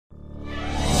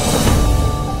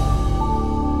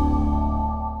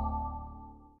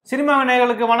Cinema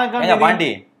நேயர்களுக்கு வணக்கம். பாண்டி,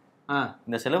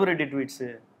 இந்த செலிபிரிட்டி ட்வீட்ஸ்.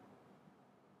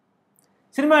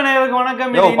 சினிமா நேயர்களுக்கு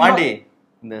வணக்கம். பாண்டி,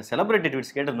 இந்த செலிபிரிட்டி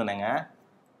ட்வீட்ஸ் கேட்டிருந்தேங்க.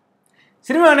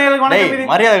 சினிமா நேயர்களுக்கு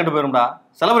வணக்கம். மரியாதை கிட்ட போயிரும்டா.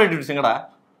 செலிபிரிட்டி ட்வீட்ஸ்ங்கடா.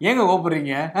 ஏங்க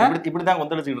கோபுறீங்க? இப்படிதான்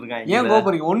கொந்தளிச்சுட்டு இருக்காங்க. ஏன்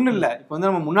கோபுறீங்க? ஒன்றும் இல்லை. இப்போ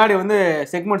வந்து நம்ம முன்னாடி வந்து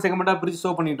செக்மெண்டா பிரிச்சு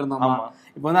ஷோ பண்ணிட்டு இருந்தோம்.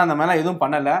 இப்போ வந்து அந்த மேலே எதுவும்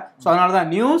பண்ணல. ஸோ அதனால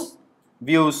தான் நியூஸ்,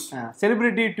 வியூஸ்,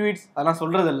 செலிபிரிட்டி ட்வீட்ஸ் அதெல்லாம்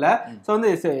சொல்றது இல்ல. ஸோ வந்து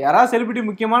யாராவது செலிபிரிட்டி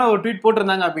முக்கியமான ஒரு ட்வீட்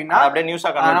போட்டிருந்தாங்க அப்படின்னா அப்படியே நியூஸா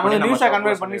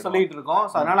கன்வெர்ட் பண்ணி சொல்லிட்டு இருக்கோம்.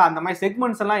 ஸோ அதனால அந்த மாதிரி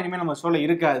செக்மெண்ட்ஸ் எல்லாம் இனிமேல் நம்ம ஷோல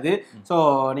இருக்காது. ஸோ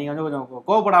நீங்க வந்து கொஞ்சம்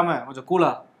கோவப்படாம கொஞ்சம்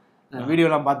கூலா வீடியோ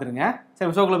எல்லாம் பாத்துருங்க.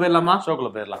 சரி, ஷோக்குள்ள போயிடலாமா?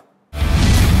 ஷோக்குள்ள போயிடலாம்.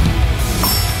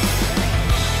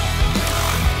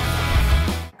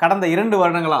 கடந்த 2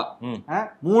 வருடங்களா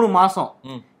 3 மாசம்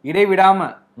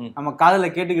இடைவிடாம நம்ம காதல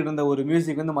கேட்டுக்கிட்டு இருந்த ஒரு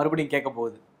மியூசிக் வந்து மறுபடியும் கேட்க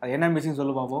போகுது. அது என்ன மியூசிக்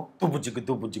சொல்லு பாப்போம்.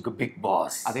 தூபுச்சுக்கு பிக்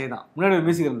பாஸ். அதேதான். முன்னாடி ஒரு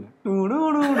மியூசிக்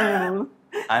இருந்து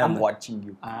I am watching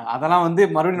you. அதெல்லாம் வந்து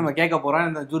மறுபடியும் நம்ம கேட்க போறோம்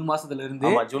இந்த ஜூன் மாசத்துல இருந்து.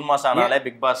 ஜூன் மாசம் ஆனாலே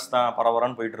பிக் பாஸ் தான்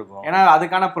பரபரன்னு போயிட்டு இருக்கும். ஏன்னா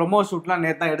அதுக்கான ப்ரோமோ ஷூட்லாம்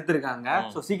நேத்து தான் எடுத்திருக்காங்க.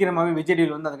 ஸோ சீக்கிரமாவே விஜய்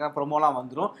டிவில வந்து அதுக்கான ப்ரோமோலாம்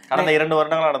வந்துடும். கடந்த 2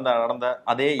 வருடங்களா நடந்த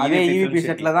அதே EVP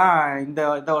செட்ல தான்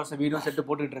இந்த வருஷம் வீடியோ செட்டு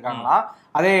போட்டுட்டு இருக்காங்களா.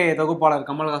 அதே தொகுப்பாளர்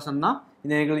கமல்ஹாசன் தான்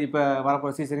இந்த நிகழ்ச்சி இப்ப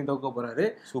வரப்போற சீசனையும் தொகுக்க போறாரு.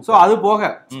 ஸோ அது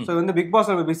போக ஸோ வந்து big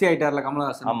pass busy ஆயிட்டார்ல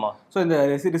Kamal Haasan. So இந்த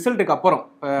ரிசல்ட்டுக்கு அப்புறம்,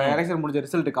 எலெக்ஷன் முடிஞ்ச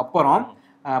ரிசல்ட்டுக்கு அப்புறம்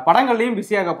படங்கள்லயும்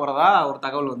பிஸியாக போறதா ஒரு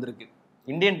தகவல் வந்திருக்கு.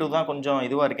 இந்தியன் 2 தான் கொஞ்சம்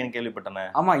இதுவா இருக்கேன்னு கேள்விப்பட்டேன்.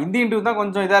 ஆமா, இந்தியன் 2 தான்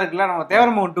கொஞ்சம் இதா இருக்குல்ல. நம்ம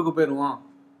தேவர் மகன் 2க்கு போயிருவோம்.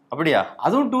 அப்படியா?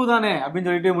 அதுவும் 2 தானே அப்படின்னு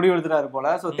சொல்லிட்டு முடிவு எடுத்துட்டாரு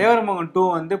போல. ஸோ தேவர் மகன் 2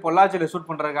 வந்து பொள்ளாச்சியில ஷூட்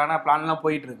பண்றதுக்கான பிளான் எல்லாம்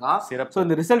போயிட்டு இருக்கான். ஸோ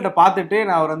இந்த ரிசல்ட்டை பார்த்துட்டு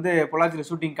அவர் வந்து பொள்ளாச்சியில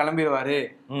ஷூட்டிங் கிளம்பிடுவாரு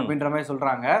அப்படின்ற மாதிரி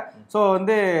சொல்றாங்க. ஸோ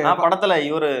வந்து படத்துல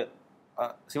இவரு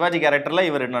சிவாஜி கேரக்டர்ல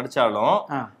இவர் நடிச்சாலும்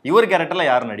இவர் கேரக்டர்ல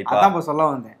யாரு நடிப்பா? அதான் இப்ப சொல்ல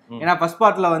வந்தேன். ஏன்னா ஃபர்ஸ்ட்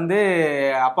பார்ட்ல வந்து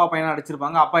அப்பா பையனா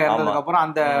நடிச்சிருப்பாங்க. அப்பா இறந்ததுக்கு அப்புறம்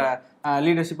அந்த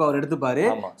லீடர்ஷிப் அவர் எடுத்துப்பாரு.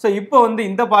 சோ இப்போ வந்து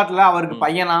இந்த பார்ட்ல அவருக்கு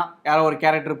பையனா யாரோ ஒரு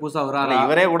கேரக்டர் புதுசா வராரு.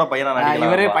 இவரே கூட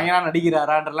இவரே பையனா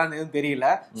நடிக்கிறாரான்றலாம் எதுவும்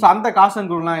தெரியல. சோ அந்த காஸ்ட்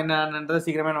குரூப்லாம் என்னன்றதை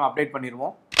சீக்கிரமே நம்ம அப்டேட்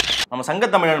பண்ணிடுவோம். நம்ம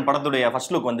சங்கத்தமிழன் படத்துடைய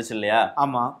ஃபர்ஸ்ட் லுக் வந்துச்சு இல்லையா?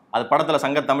 ஆமா. அது படத்துல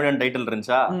சங்கத்தமிழன் டைட்டில்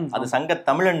இருந்துச்சா? அது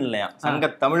சங்கத்தமிழன் இல்லையா,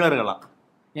 சங்கத்தமிழர்களாம்.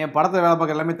 என் படத்துல வேலை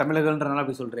பார்க்க எல்லாமே தமிழர்கள்ன்றனால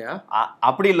அப்படி சொல்றியா?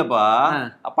 அப்படி இல்லப்பா.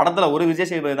 படத்துல ஒரு விஜய்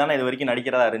சேதுபதி தானே இது வரைக்கும்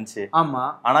நடிக்கிறதா இருந்துச்சு. ஆமா.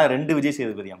 ஆனா 2 விஜய்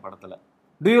சேதுபதி என் படத்துல.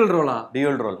 டியூயல்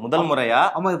ரோல் முதல் முறையா.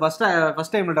 ஆமா,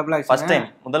 first time double action. First time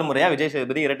முதல் முறையா விஜய்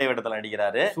சேதுபதி இரட்டை வேடத்துல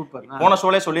நடிக்கிறாரு. சூப்பர். போன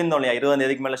ஷோலே சொல்லியிருந்தோம் இல்லையா, 20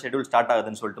 தேதிக்கு மேல ஷெட்யூல் ஸ்டார்ட்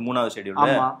ஆகுதுன்னு சொல்லிட்டு. 3வது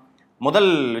ஷெட்யூல்.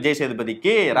 முதல் விஜய்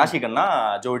சேதுபதிக்கு ராஷிகண்ணா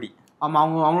ஜோடி. ஆமா,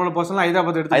 அவங்களோட பர்சனல்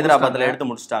ஹைதராபாத்ல எடுத்து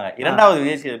முடிச்சிட்டாங்க. 2வது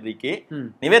விஜய் சேதுபதிக்கு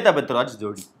நிவேதா பெத்ராஜ்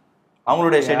ஜோடி.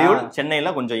 அவங்களுடைய ஷெட்யூல்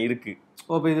சென்னையில கொஞ்சம் இருக்கு.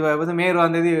 மே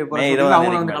 20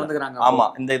 கலந்துக்கிறாங்க. ஆமா,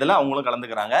 இந்த இதுல அவங்களும்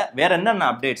கலந்துக்கிறாங்க. வேற என்னென்ன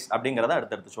அப்டேட்ஸ் அப்படிங்கறத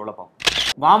அடுத்தடுத்து சொல்ல பார்ப்போம்.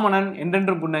 வாமனன்,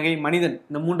 என்றென்றும் புன்னகை, மனிதன்,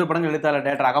 இந்த 3 படங்கள் எழுத்தாளர்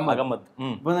டேரக்டர் அகமத்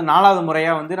இப்போ வந்து 4வது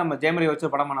முறையா வந்து நம்ம ஜெயமரி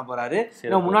வச்சு படம் பண்ண போறாரு.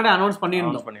 முன்னாடி அனௌன்ஸ்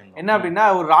பண்ணியிருந்தோம். என்ன அப்படின்னா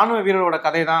ஒரு ராணுவ வீரரோட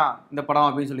கதை தான் இந்த படம்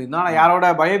அப்படின்னு சொல்லியிருந்தோம். ஆனா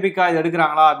யாரோட பயோபிக்கா இது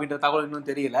எடுக்கிறாங்களா அப்படின்ற தகவல் இன்னும்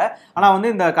தெரியல. ஆனா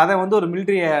வந்து இந்த கதை வந்து ஒரு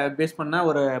மிலிட்டரிய பேஸ் பண்ண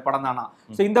ஒரு படம் தானா.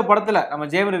 சோ இந்த படத்துல நம்ம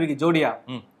ஜெயமரிக்கு ஜோடியா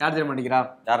யார் தெரியுமா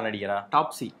நடிக்கிறா?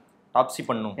 டாப்ஸி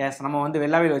பண்ணும். எஸ், நம்ம வந்து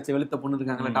வெள்ளாவையில் வச்சு வெளுத்த பொண்ணு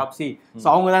இருக்காங்கல்ல, டாப்ஸி. ஸோ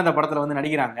அவங்க தான் இந்த படத்துல வந்து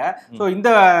நடிக்கிறாங்க. ஸோ இந்த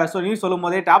நியூஸ் சொல்லும்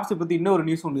போதே டாப்ஸி பத்தி இன்னொரு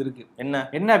நியூஸ் ஒன்று இருக்கு.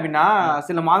 என்ன அப்படின்னா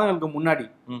சில மாதங்களுக்கு முன்னாடி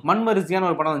மண்மரிசியான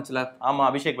ஒரு படம் வந்துச்சுல. ஆமா,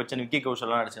 அபிஷேக் பச்சன், விக்கி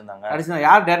கௌஷல் நடிச்சிருந்தாங்க.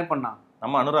 யார் டைரக்ட் பண்ணா?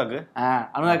 நம்ம அனுராக்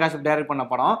காஷ்யப் டைரக்ட் பண்ண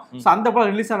படம். ஸோ அந்த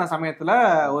படம் ரிலீஸ் ஆன சமயத்துல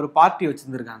ஒரு பார்ட்டி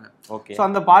வச்சிருந்திருக்காங்க. ஸோ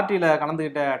அந்த பார்ட்டியில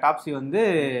கலந்துகிட்ட டாப்ஸி வந்து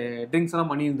ட்ரிங்க்ஸ்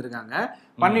எல்லாம் பண்ணி இருந்திருக்காங்க.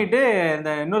 பண்ணிட்டு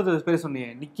இந்த இன்னொருத்தர் பேர்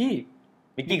சொன்னீங்க, விக்கி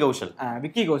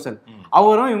கௌஷல்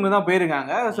அவரும் இவங்க தான்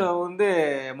போயிருக்காங்க. ஸோ வந்து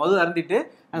மது அருந்திட்டு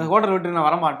அந்த ஹோட்டல் விட்டு நான்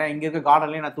வரமாட்டேன், இங்க இருக்க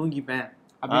கார்டன்லயே நான் தூங்கிப்பேன்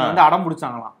அப்படின்னு வந்து அடம்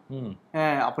பிடிச்சாங்களாம்.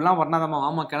 அப்படிலாம் பண்ணாதம்மா,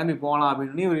 ஆமா கிளம்பி போகலாம்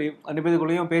அப்படின்னு 2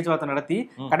 பேருக்குள்ளேயும் பேச்சுவார்த்தை நடத்தி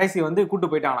கடைசி வந்து கூட்டு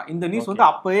போயிட்டாங்களாம். இந்த நியூஸ் வந்து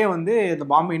அப்பவே வந்து இந்த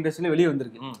பாம்பே இண்டஸ்ட்ரியில வெளியே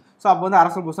வந்திருக்கு. ஸோ அப்போ வந்து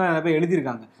அரசு புதுசாக நிறைய பேர்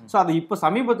எழுதியிருக்காங்க. ஸோ அது இப்போ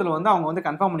சமீபத்தில் வந்து அவங்க வந்து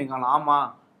கன்ஃபார்ம் பண்ணிக்கலாம், ஆமா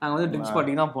நாங்கள் வந்து ட்ரிங்க்ஸ்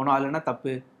பார்ட்டிக்கு தான் போனோம், அதுல என்ன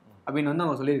தப்பு அப்படின்னு வந்து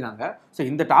அவங்க சொல்லியிருக்காங்க. ஸோ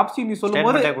இந்த டாப்ஸி நியூஸ் சொல்லும்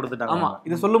போது கொடுத்துட்டாங்க. ஆமா,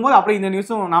 இதை சொல்லும் போது அப்படியே இந்த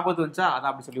நியூஸும் 40 வந்துச்சா, அதை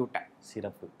அப்படி சொல்லி விட்டேன்.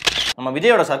 சிறப்பு. நம்ம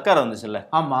விஜயோட சர்க்கார் வந்துச்சுல்ல.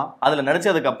 ஆமா, அதுல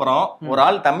நடிச்சதுக்கு அப்புறம் ஒரு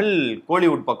ஆள் தமிழ்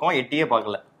கோலிவுட் பக்கம் எட்டியே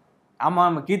பார்க்கல. ஆமா,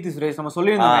 நம்ம கீர்த்தி சுரேஷ் நம்ம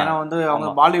சொல்லியிருந்தோம். ஏன்னா வந்து அவங்க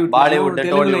பாலிவுட்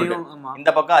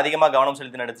இந்த பக்கம் அதிகமா கவனம்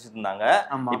செலுத்தி நடிச்சிட்டு இருந்தாங்க.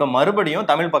 இப்ப மறுபடியும்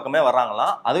தமிழ் பக்கமே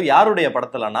வர்றாங்களாம். அதுவும் யாருடைய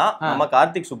படத்துலன்னா நம்ம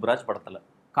கார்த்திக் சுப்ராஜ் படத்துல.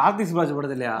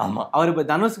 இல்லையா? அவர் இப்ப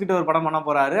தனுஷ் கிட்ட ஒரு படம் பண்ண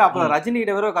போறாரு. அப்புறம் ரஜினி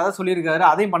கிட்ட வேற கதை சொல்லியிருக்காரு,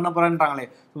 அதையும் பண்ண போறான்றாங்களே.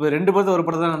 இப்ப 2 பேரும் ஒரு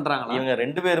படத்தை பண்றாங்களா? இவங்க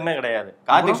 2 பேருமே கிடையாது.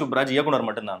 கார்த்திக் சுப்ராஜ் இயக்குனர்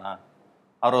மட்டும்தானா?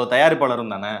 அவர் ஒரு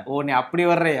தயாரிப்பாளரும் தானே. ஓ, நீ அப்படி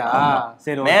வர்றியா?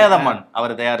 சரி. மேதமன்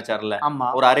அவர் தயாரிச்சார்ல,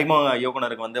 ஒரு அறிமுக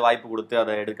இயக்குனருக்கு வந்து வாய்ப்பு கொடுத்து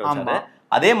அதை எடுக்க வச்சாரு.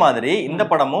 அதே மாதிரி இந்த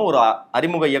படமும் ஒரு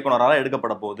அறிமுக இயக்குனரால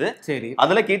எடுக்கப்பட போகுது. சரி,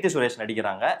 அதுல கீர்த்தி சுரேஷ்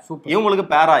நடிக்கிறாங்க. இவங்களுக்கு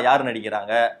பேரா யாரு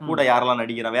நடிக்கிறாங்க, கூட யாரெல்லாம்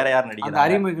நடிக்கிறாங்க, வேற யாரு நடிக்கிறாங்க,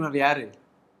 அறிமுக இயக்குனர் யாரு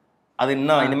அது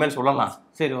இன்னும் இனிமேல் சொல்லலாம்.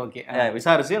 சரி, ஓகே,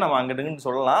 விசாரிச்சு நம்ம அங்கிட்டு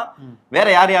சொல்லலாம். வேற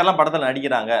யார் யாரெல்லாம் படத்துல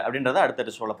நடிக்கிறாங்க அப்படின்றத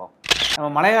அடுத்தடுத்து சொல்லப்போம். நம்ம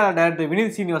மலையாள டைரக்டர்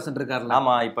வினீத் சீனிவாசன் இருக்காருல்ல,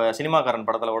 ஆமா, இப்ப சினிமாக்காரன்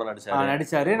படத்துல கூட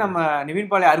நடிச்சாரு. நம்ம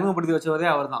நிவின் பாலை அறிமுகப்படுத்தி வச்சவரே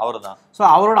அவர்தான். சோ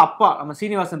அவரோட அப்பா நம்ம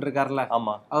சீனிவாசன் இருக்காருல்ல,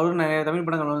 ஆமா, அவரு நிறைய தமிழ்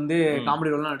படங்கள் வந்து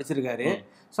காமெடி ரோல்லாம் நடிச்சிருக்காரு.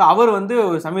 ஸோ அவர் வந்து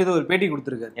ஒரு சமயத்தில் ஒரு பேட்டி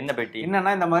கொடுத்துருக்காரு. என்ன பேட்டி?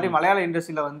 என்னன்னா, இந்த மாதிரி மலையாள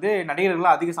இண்டஸ்ட்ரியில வந்து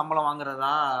நடிகர்கள்லாம் அதிக சம்பளம்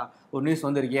வாங்குறதா ஒரு நியூஸ்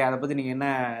வந்திருக்கே, அதை பத்தி நீங்க என்ன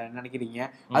நினைக்கிறீங்க?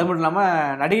 அது மட்டும் இல்லாம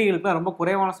நடிகைகளுக்குலாம் ரொம்ப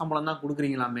குறைவான சம்பளம் தான்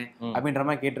கொடுக்குறீங்களாமே அப்படின்ற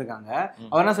மாதிரி கேட்டிருக்காங்க.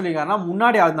 அவர் என்ன சொல்லியிருக்காருன்னா,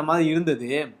 முன்னாடி அந்த மாதிரி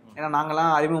இருந்தது. ஏன்னா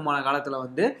நாங்கெல்லாம் அறிமுகமான காலத்துல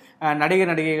வந்து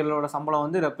நடிகைகளோட சம்பளம்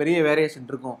வந்து பெரிய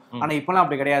வேரியேஷன் இருக்கும். ஆனா இப்பெல்லாம்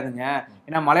அப்படி கிடையாதுங்க.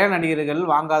 ஏன்னா மலையாள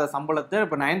நடிகர்கள் வாங்காத சம்பளத்தை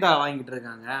இப்ப நயன்தாரா வாங்கிட்டு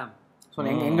இருக்காங்க. ஸோ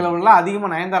எங்களெல்லாம்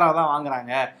அதிகமாக நயன்தாராவை தான்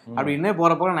வாங்குறாங்க அப்படின்னு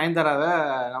போகிற நயன்தாராவை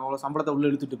நம்மளோட சம்பளத்தை உள்ள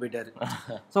இழுத்துட்டு போயிட்டாரு.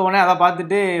 ஸோ உடனே அதை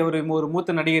பார்த்துட்டு ஒரு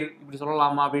மூத்த நடிகர் இப்படி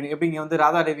சொல்லலாமா அப்படின்னு எப்படிங்க வந்து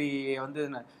ராதாதேவி வந்து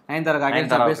நயன்தாராக்கு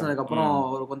அகேன்ஸ்டா பேசினதுக்கப்புறம்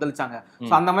ஒரு கொந்தளிச்சாங்க.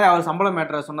 ஸோ அந்த மாதிரி அவர் சம்பள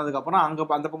மேட்டரை சொன்னதுக்கப்புறம் அங்கே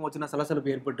அந்த பக்கம் வச்சுன்னா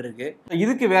சலசலப்பு ஏற்பட்டு இருக்கு.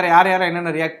 இதுக்கு வேற யார்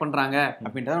என்னென்ன ரியாக்ட் பண்ணுறாங்க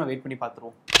அப்படின்றத நம்ம வெயிட் பண்ணி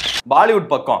பார்த்துருவோம்.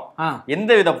 பாலிவுட் பக்கம்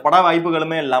எந்த வித பட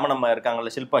வாய்ப்புகளுமே இல்லாம நம்ம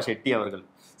இருக்காங்கல்ல ஷில்பா ஷெட்டி அவர்கள்.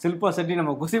 ஷில்பா ஷெட்டி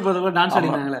நம்ம குசி பதத்துல டான்ஸ்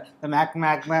ஆடினாங்களே, மேக்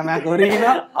மேக் மேக்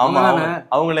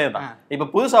அவங்களே தான். இப்ப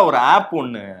புதுசா ஒரு ஆப்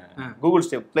ஒண்ணு கூகுள்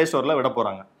பிளே ஸ்டோர்ல விட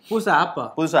போறாங்க. புதுசா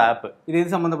ஆப். இது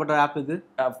எது சம்பந்தப்பட்ட ஆப்? இது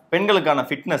பெண்களுக்கான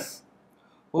ஃபிட்னஸ்,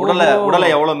 உடலை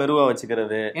எவ்வளவு மெருவா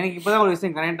வச்சுக்கிறது. எனக்கு இப்பதான் ஒரு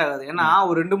விஷயம் கனெக்ட் ஆகுது. ஏன்னா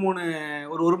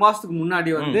ஒரு மாசத்துக்கு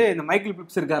முன்னாடி வந்து இந்த மைக்கேல்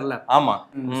பிப்ஸ் இருக்காருல்ல, ஆமா,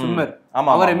 ஸ்விம்மர்,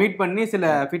 அவரை மீட் பண்ணி சில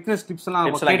ஃபிட்னஸ் டிப்ஸ் எல்லாம்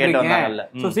கேட்டிருக்கேன்.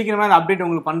 சோ சீக்கிரமா அந்த அப்டேட்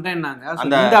உங்களுக்கு பண்றேன்னாங்க.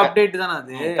 இந்த அப்டேட் தான்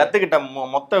அது கத்துக்கிட்ட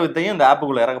மொத்த வித்தையும் இந்த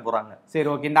ஆப்புக்குள்ள இறக்க போறாங்க. சரி,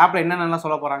 ஓகே. இந்த ஆப்ல என்னென்னலாம்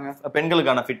சொல்ல போறாங்க?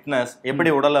 பெண்களுக்கான ஃபிட்னஸ்,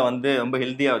 எப்படி உடலை வந்து ரொம்ப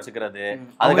ஹெல்தியா வச்சுக்கிறது,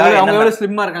 அதுக்காக அவங்க எவ்வளவு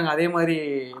ஸ்லிம்மா இருக்காங்க அதே மாதிரி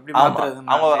எப்படி மாத்துறது.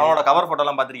 அவங்களோட கவர் போட்டோ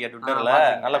எல்லாம் பாத்திருக்கியா ட்விட்டர்ல?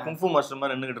 நல்ல குங்ஃபு மாஸ்டர்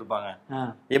மாதிரி நின்னுகிட்டு இருப்பாங்க.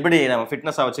 எப்படி நம்ம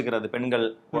ஃபிட்னஸா வச்சுக்கிறது பெண்கள்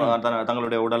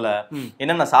தங்களுடைய உடலை,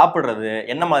 என்னென்ன சாப்பிடுறது,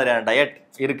 என்ன மாதிரியான டயட்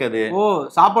இருக்குது.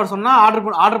 சாப்பாடு சொன்னா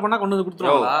ஆர்டர் பண்ணா கொண்டு வந்து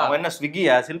கொடுத்துருவாங்க. அவங்க என்ன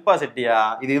ஸ்விக்கியா ஷில்பா ஷெட்டியா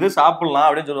இது சாப்பிடலாம்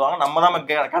அப்படின்னு சொல்லுவாங்க. நம்ம தான்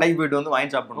கடைக்கு போயிட்டு வந்து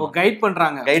வாங்கி சாப்பிடணும். கைட்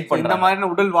பண்றாங்க. இந்த மாதிரி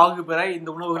உடல் வாங்கு பெற இந்த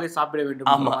உணவுகளை சாப்பிட வேண்டும்.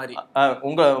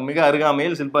 உங்க மிக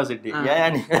அருகாமையில் ஷில்பா ஷெட்டி.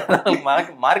 ஏன் நீ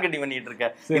மார்க்கெட்டிங் பண்ணிட்டு இருக்க?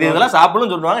 இதெல்லாம்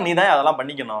சாப்பிடணும்னு சொல்லுவாங்க, நீ தான் அதெல்லாம்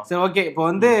பண்ணிக்கணும். சரி, ஓகே. இப்போ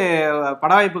வந்து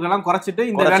பட வாய்ப்புகள்லாம் குறைச்சிட்டு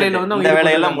இந்த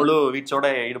வேலையெல்லாம் முழு வீச்சோட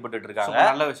ஈடுபட்டு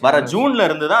இருக்காங்க. வர ஜூன்ல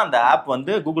இருந்து தான் அந்த ஆப்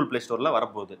வந்து கூகுள் பிளே ஸ்டோர்ல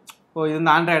வரப்போகுது. இது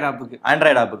இந்த ஆண்ட்ராய்டு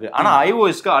ஆப்புக்கு. ஆனா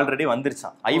iOSக்கு ஆல்ரெடி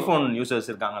வந்துருச்சான். ஐபோன் யூசர்ஸ்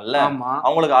இருக்காங்கல்ல,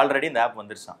 அவங்களுக்கு ஆல்ரெடி இந்த ஆப்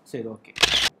வந்துருச்சான். சரி, ஓகே.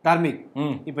 தார்மிக்,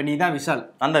 இப்ப நீ தான் விஷால்.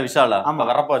 அந்த விஷாலா? ஆமா,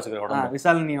 வரப்பா வச்சுக்கிற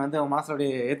விஷால். நீ வந்து மனசுல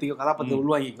ஏத்திக்கோ, கதாபாத்திரத்தை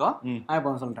உள்வாங்கிக்கோ. நான்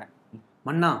இப்ப சொல்றேன்.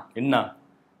 மன்னா, என்ன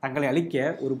தங்களை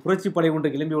அழிக்க ஒரு புரட்சி படை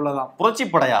ஒன்று கிளம்பி உள்ளதாம். புரட்சி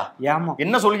படையா? ஏமா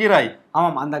என்ன சொல்கிறாய்?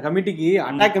 ஆமாம், அந்த கமிட்டிக்கு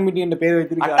அட்டாக் கமிட்டி என்ற பெயர்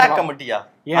வைத்திருக்காங்க. அட்டாக் கமிட்டியா?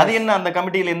 அது என்ன? அந்த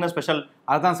கமிட்டியில என்ன ஸ்பெஷல்?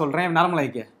 அதான் சொல்றேன்.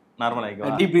 நார்மலாய்க்க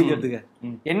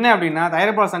என்ன அப்படின்னா,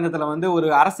 தயாரிப்பாளர் சங்கத்துல வந்து ஒரு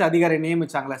அரசு அதிகாரி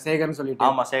நியமிச்சாங்களா, சேகர்னு சொல்லிட்டு.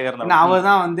 ஆமா, சேகர். அவர்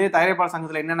தான் வந்து தயாரிப்பாளர்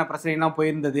சங்கத்துல என்னென்ன பிரச்சனை எல்லாம்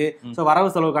போயிருந்தது,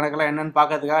 வரவு செலவு கணக்கெல்லாம் என்னன்னு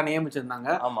பாக்கிறதுக்காக நியமிச்சிருந்தாங்க.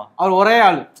 அவர் ஒரே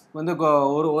ஆள் வந்து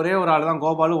ஒரே ஒரு ஆள் தான்,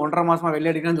 கோபாலு. 1.5 மாசமா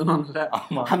வெள்ளையடிக்கணும்னு சொன்னாங்கல்ல,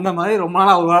 அந்த மாதிரி ரொம்ப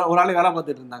நாளா ஒரு ஆள் வேலை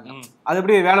பார்த்துட்டு இருந்தாங்க. அது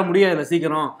எப்படி வேலை முடியாது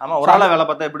சீக்கிரம்? ஆமா, ஒரு ஆளா வேலை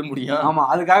பார்த்தா எப்படி முடியும்? ஆமா,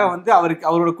 அதுக்காக வந்து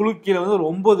அவரோட குழு கீழே வந்து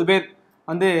ஒரு 9 பேர்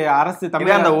வந்து அரசு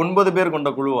தமிழக அந்த 9 பேர் கொண்ட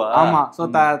குழுவா? ஆமா. சோ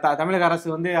தமிழக அரசு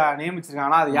வந்து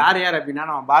நியமிச்சிருக்காங்க. அது யார் அப்படின்னா,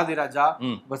 நம்ம பாரதி ராஜா,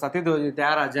 இப்ப சத்யதோஜி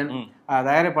தியாகராஜன்,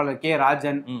 தயாரிப்பாளர் கே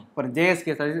ராஜன், அப்புறம்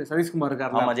ஜேஎஸ்கே சதீஷ்குமார்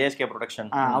இருக்காரு, ஜேஎஸ்கே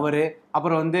ப்ரொடக்ஷன் அவரு,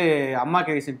 அப்புறம் வந்து அம்மா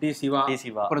கேரேசன் டி சிவா,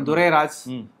 அப்புறம் துரைராஜ்,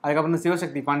 அதுக்கப்புறம்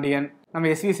சிவசக்தி பாண்டியன், நம்ம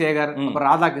எஸ்வி சேகர், அப்புறம்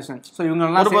ராதாகிருஷ்ணன். சோ இவங்க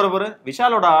எல்லாம்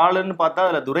விஷாலோட ஆளுன்னு பார்த்தா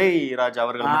அதுல துரைராஜ்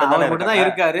அவர்கள் மட்டும் தான்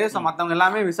இருக்காரு. சோ மத்தவங்க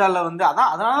எல்லாமே விஷால்ல வந்து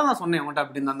அதனால நான் சொன்னேன் உங்கள்கிட்ட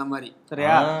அப்படின்னு அந்த மாதிரி.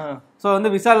 சரியா? சோ வந்து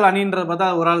விஷால் அணின்றது பார்த்தா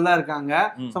ஒரு ஆள் தான் இருக்காங்க.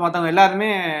 சோ மத்தவங்க எல்லாருமே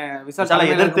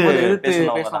விஷால் எதிர்த்து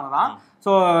பேசுவாங்க தான்.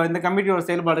 ஸோ இந்த கமிட்டியோட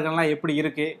செயல்பாடுகள்லாம் எப்படி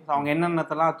இருக்கு, அவங்க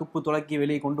என்னென்னத்தெல்லாம் துப்பு துளக்கி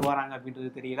வெளியே கொண்டு வராங்க அப்படின்றது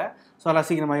தெரியல. ஸோ அதெல்லாம்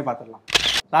சீக்கிரமாகவே பார்த்துடலாம்.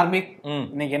 தார்மிக்,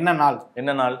 இன்னைக்கு என்ன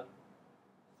நாள்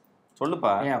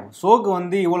சொல்லுப்பா. ஷோக்கு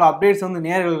வந்து இவ்வளவு அப்டேட்ஸ் வந்து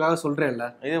நேயர்களுக்காக சொல்றேன்ல,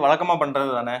 இது வழக்கமா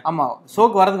பண்றது தானே? ஆமா,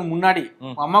 ஷோக்கு வரதுக்கு முன்னாடி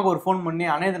அம்மாக்கு ஒரு ஃபோன் பண்ணி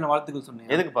அன்னைய தின வாழ்த்துக்கள்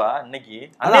சொன்னேன். எதுக்குப்பா இன்னைக்கு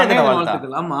அன்னைய தின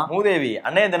வாழ்த்துக்கள்? ஆமா, மூதேவி,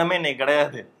 அன்னைய தினமே இன்னைக்கு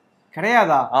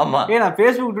கிடையாதா? ஆமா, நான்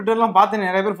பேஸ்புக் ட்விட்டர் எல்லாம் பார்த்து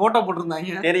நிறைய பேர் போட்டோ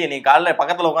போட்டிருந்தாங்க. தெரியும், நீ காலைல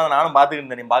பக்கத்துல உட்காந்து நானும் பாத்துக்கிட்டு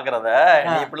இருந்தேன். நீ பாக்குறத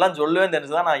நீ இப்படிலாம் சொல்லுவேன்னு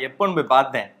தெரிஞ்சுதான் நான் எப்பன்னு போய்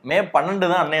பார்த்தேன். மே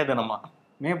 12 தான் அன்னைய தினமா.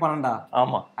 மே 12?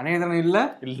 ஆமா, அன்னைய தினம் இல்ல.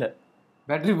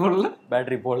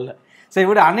 பேட்டரி போடல. சரி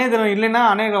விட, அன்னைய தினம் இல்லைன்னா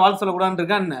அன்னைய வாழ்த்து சொல்லக்கூடாதுன்னு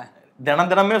இருக்கா என்ன?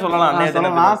 தினமே சொல்லலாம் அன்னைய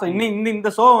தினம். இந்த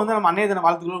ஷோ வந்து நம்ம அன்னைய தின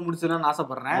வாழ்த்துக்களும் முடிச்சிடலாம்னு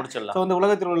ஆசைப்படுறேன். ஸோ இந்த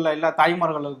உலகத்தில் உள்ள எல்லா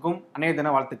தாய்மார்களுக்கும் அன்னைய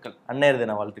தின வாழ்த்துக்கள். அன்னைய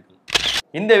தின வாழ்த்துக்கள்.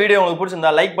 இந்த வீடியோ உங்களுக்கு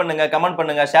பிடிச்சிருந்தா லைக் பண்ணுங்க, கமெண்ட்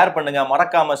பண்ணுங்க, ஷேர் பண்ணுங்க,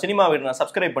 மறக்காம சினிமா வீடு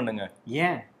சப்ஸ்கிரைப் பண்ணுங்க.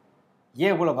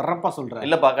 ஏன் இவ்வளவு வர்றப்பா சொல்றேன்?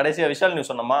 இல்லப்பா, கடைசியா விஷால்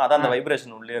நியூஸ் சொன்னோமா, அதான் அந்த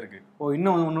வைப்ரேஷன் உள்ளே இருக்கு.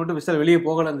 இன்னும் முன்னோட்டு விஷால் வெளியே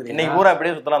போகலாம். இன்னைக்கு பூரா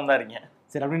அப்படியே சுத்தலாம் தான் இருக்கீங்க.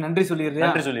 சரி, அப்படியே நன்றி சொல்லிடுறேன்.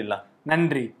 நன்றி சொல்லிடலாம்.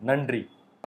 நன்றி. நன்றி.